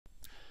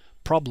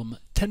Problem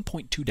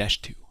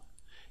 10.2-2.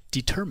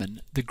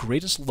 Determine the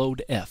greatest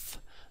load F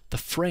the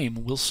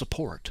frame will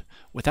support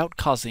without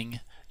causing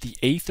the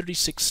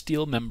A36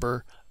 steel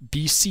member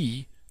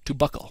BC to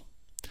buckle.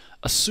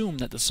 Assume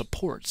that the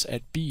supports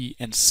at B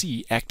and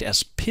C act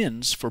as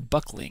pins for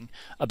buckling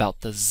about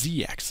the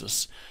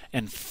Z-axis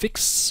and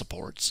fixed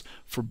supports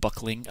for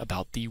buckling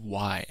about the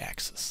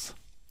Y-axis.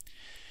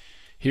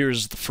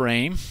 Here's the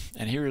frame,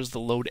 and here is the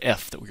load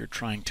F that we are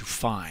trying to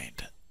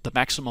find. The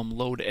maximum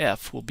load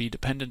F will be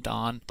dependent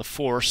on the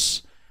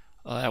force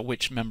at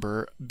which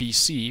member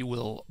BC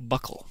will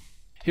buckle.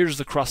 Here's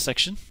the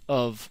cross-section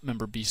of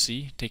member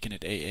BC taken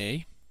at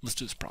AA. Let's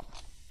do this problem.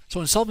 So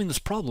in solving this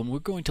problem, we're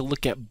going to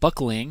look at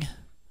buckling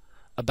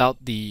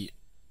about the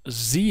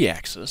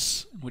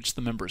Z-axis, in which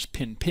the member is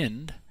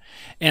pinned,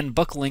 and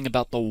buckling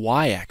about the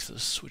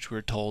Y-axis, which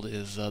we're told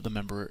is the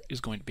member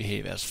is going to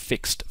behave as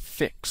fixed.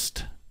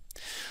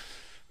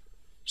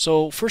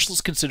 So first let's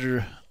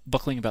consider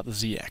buckling about the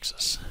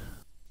Z-axis.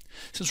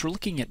 Since we're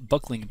looking at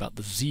buckling about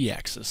the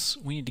Z-axis,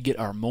 we need to get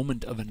our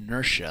moment of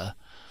inertia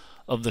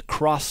of the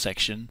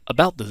cross-section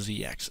about the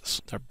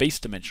Z-axis. Our base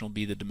dimension will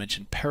be the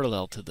dimension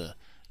parallel to the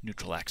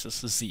neutral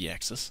axis, the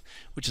Z-axis,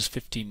 which is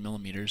 15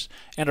 millimeters,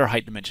 and our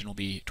height dimension will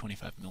be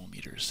 25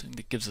 millimeters, and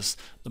that gives us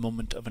the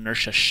moment of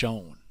inertia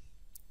shown.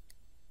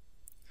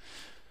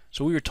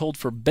 So we were told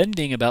for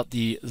bending about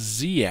the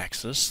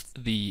Z-axis,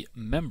 the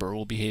member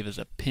will behave as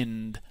a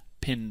pinned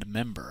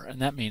member, and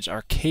that means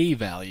our K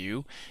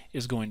value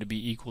is going to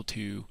be equal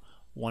to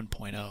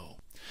 1.0.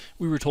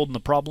 We were told in the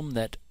problem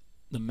that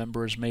the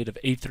member is made of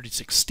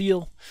A36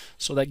 steel,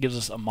 so that gives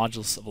us a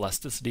modulus of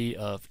elasticity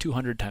of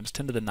 200 times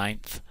 10 to the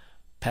 9th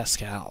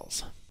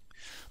pascals.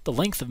 The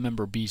length of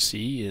member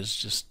BC is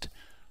just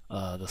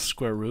the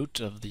square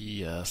root of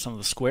the sum of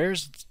the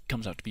squares. It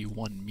comes out to be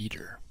 1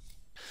 meter.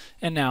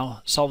 And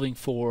now, solving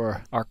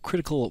for our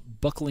critical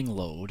buckling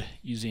load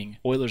using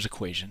Euler's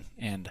equation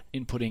and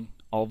inputting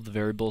all of the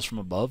variables from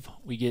above,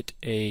 we get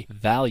a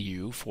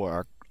value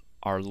for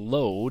our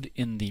load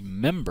in the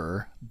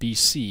member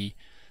BC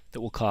that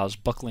will cause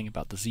buckling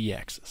about the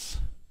Z-axis.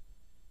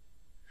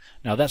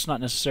 Now that's not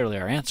necessarily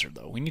our answer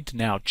though. We need to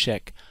now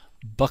check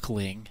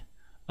buckling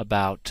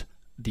about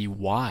the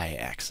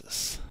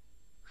Y-axis.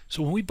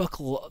 So when we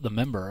buckle the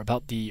member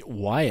about the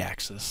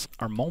Y-axis,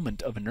 our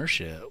moment of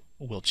inertia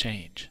will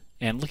change.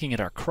 And looking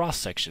at our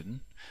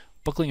cross-section,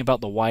 buckling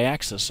about the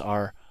Y-axis,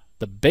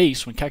 the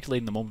base, when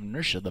calculating the moment of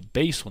inertia, the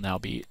base will now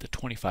be the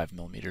 25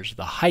 millimeters.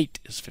 The height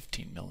is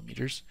 15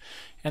 millimeters,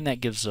 and that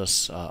gives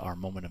us our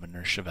moment of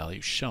inertia value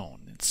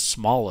shown. It's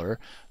smaller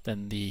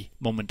than the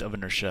moment of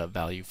inertia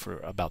value for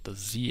about the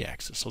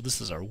Z-axis. So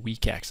this is our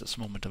weak axis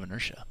moment of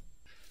inertia.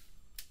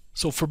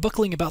 So for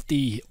buckling about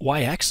the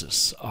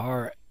Y-axis,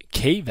 our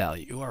K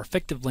value, our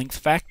effective length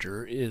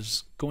factor,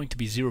 is going to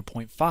be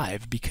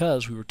 0.5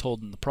 because we were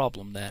told in the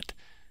problem that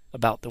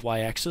about the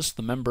Y-axis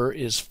the member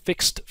is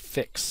fixed.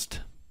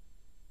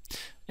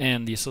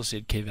 And the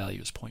associated K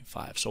value is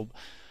 0.5. So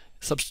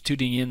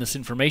substituting in this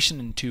information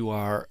into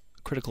our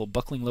critical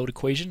buckling load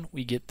equation,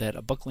 we get that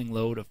a buckling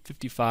load of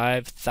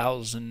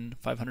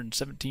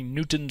 55,517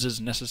 newtons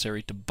is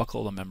necessary to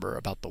buckle the member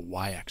about the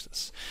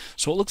Y-axis.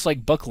 So it looks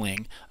like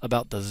buckling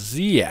about the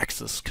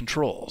Z-axis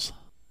controls.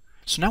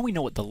 So now we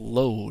know what the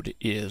load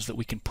is that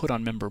we can put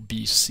on member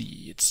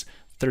BC. It's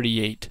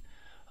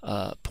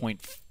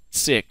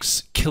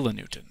 38.6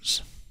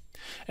 kilonewtons.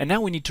 And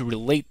now we need to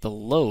relate the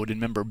load in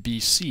member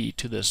BC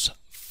to this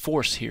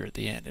force here at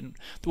the end. And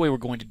the way we're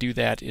going to do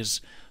that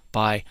is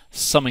by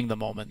summing the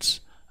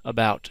moments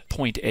about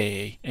point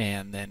A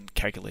and then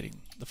calculating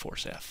the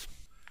force F.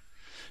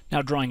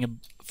 Now drawing a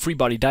free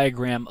body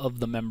diagram of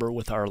the member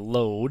with our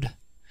load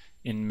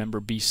in member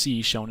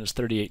BC shown as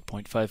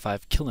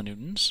 38.55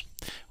 kilonewtons.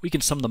 We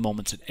can sum the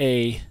moments at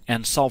A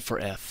and solve for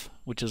F,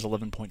 which is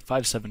 11.57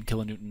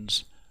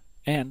 kilonewtons,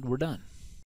 and we're done.